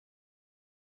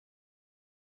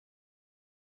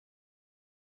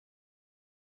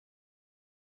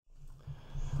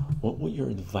what would your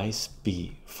advice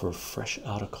be for a fresh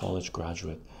out of college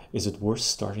graduate? Is it worth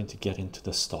starting to get into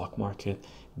the stock market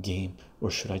game,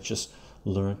 or should I just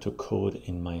learn to code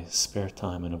in my spare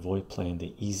time and avoid playing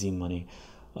the easy money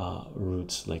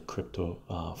routes like crypto,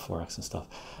 forex and stuff?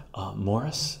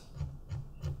 Morris,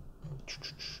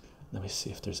 let me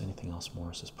see if there's anything else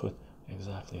Morris has put.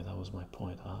 Exactly, that was my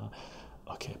point.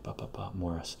 Okay,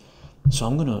 Morris. So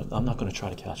I'm not gonna try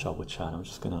to catch up with chat. I'm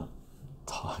just gonna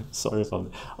talk. Sorry if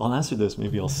I'll answer this.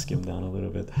 Maybe I'll skim down a little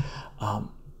bit.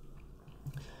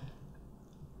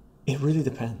 It really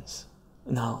depends.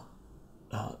 Now,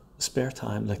 spare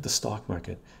time, like the stock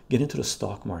market, get into the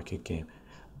stock market game.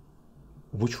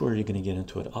 Which way are you going to get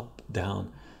into it? Up,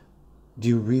 down? Do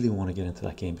you really want to get into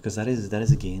that game? Because that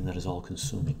is a game that is all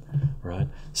consuming, right?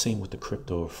 Same with the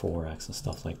crypto or forex and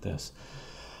stuff like this.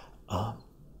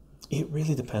 It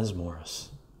really depends, Morris.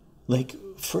 Like,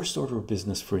 first order of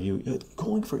business for you,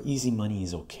 going for easy money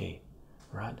is okay,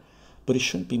 right? But it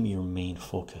shouldn't be your main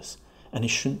focus, and it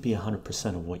shouldn't be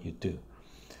 100% of what you do.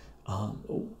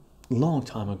 Long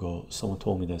time ago, someone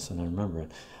told me this, and I remember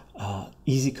it.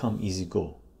 Easy come, easy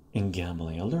go in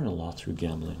gambling. I learned a lot through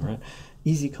gambling, right?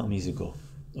 Easy come, easy go.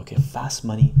 Okay, fast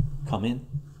money come in,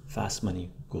 fast money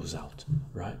goes out,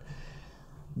 right?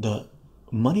 The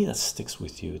money that sticks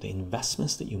with you, the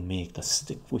investments that you make that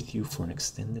stick with you for an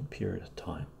extended period of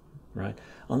time, right?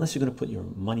 Unless you're going to put your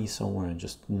money somewhere and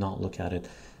just not look at it,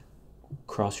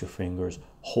 cross your fingers,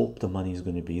 hope the money is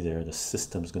going to be there, the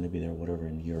system's going to be there, whatever,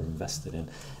 and you're invested in,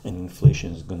 and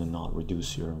inflation is going to not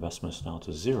reduce your investments down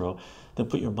to zero, then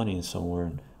put your money in somewhere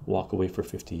and walk away for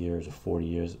 50 years or 40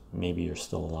 years. Maybe you're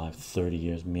still alive. 30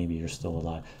 years, maybe you're still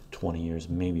alive. 20 years,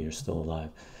 maybe you're still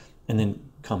alive. And then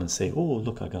come and say, oh,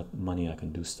 look, I got money I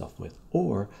can do stuff with.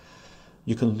 Or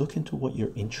you can look into what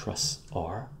your interests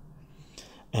are,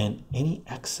 and any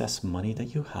excess money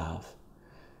that you have,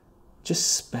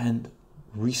 just spend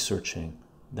researching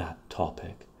that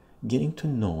topic, getting to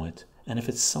know it. And if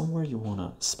it's somewhere you want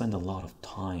to spend a lot of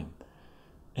time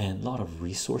and a lot of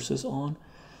resources on,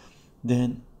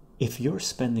 then if you're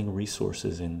spending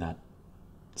resources in that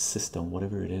system,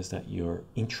 whatever it is that you're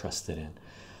interested in,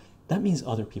 that means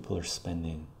other people are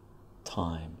spending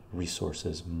time,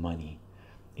 resources, money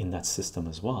in that system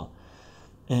as well.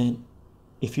 And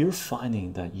if you're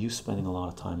finding that you spending a lot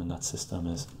of time in that system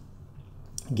is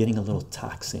getting a little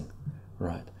taxing,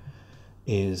 right,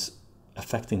 is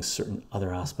affecting certain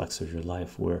other aspects of your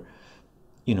life where,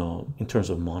 you know, in terms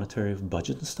of monetary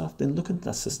budget and stuff, then look at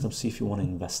that system, see if you want to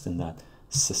invest in that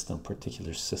system,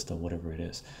 particular system, whatever it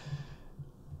is.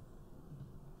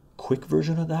 Quick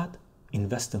version of that,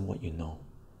 invest in what you know,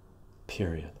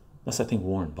 period. That's, I think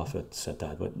Warren Buffett said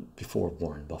that, but before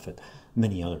Warren Buffett,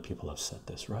 many other people have said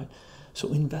this, right?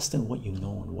 So invest in what you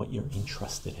know and what you're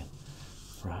interested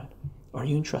in, right? Are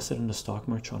you interested in the stock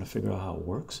market, trying to figure out how it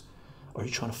works? Are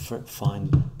you trying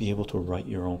to be able to write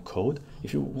your own code?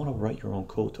 If you want to write your own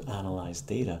code to analyze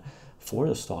data for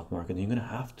the stock market, then you're going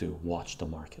to have to watch the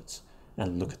markets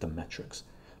and look at the metrics.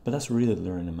 But that's really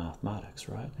learning the mathematics,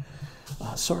 right?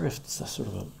 Sorry if it's sort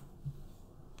of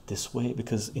this way,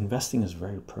 because investing is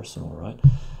very personal, right?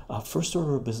 First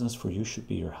order of business for you should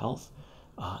be your health,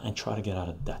 and try to get out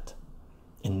of debt.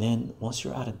 And then once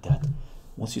you're out of debt,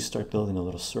 once you start building a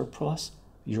little surplus,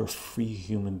 you're a free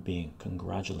human being.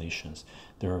 Congratulations.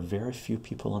 There are very few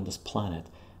people on this planet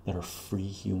that are free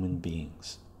human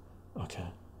beings. Okay,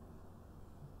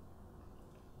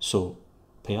 so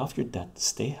pay off your debt,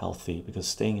 stay healthy, because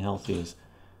staying healthy is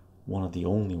one of the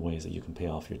only ways that you can pay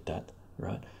off your debt,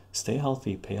 right? Stay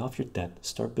healthy, pay off your debt,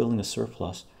 start building a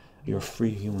surplus. You're a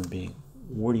free human being.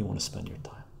 Where do you want to spend your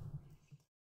time?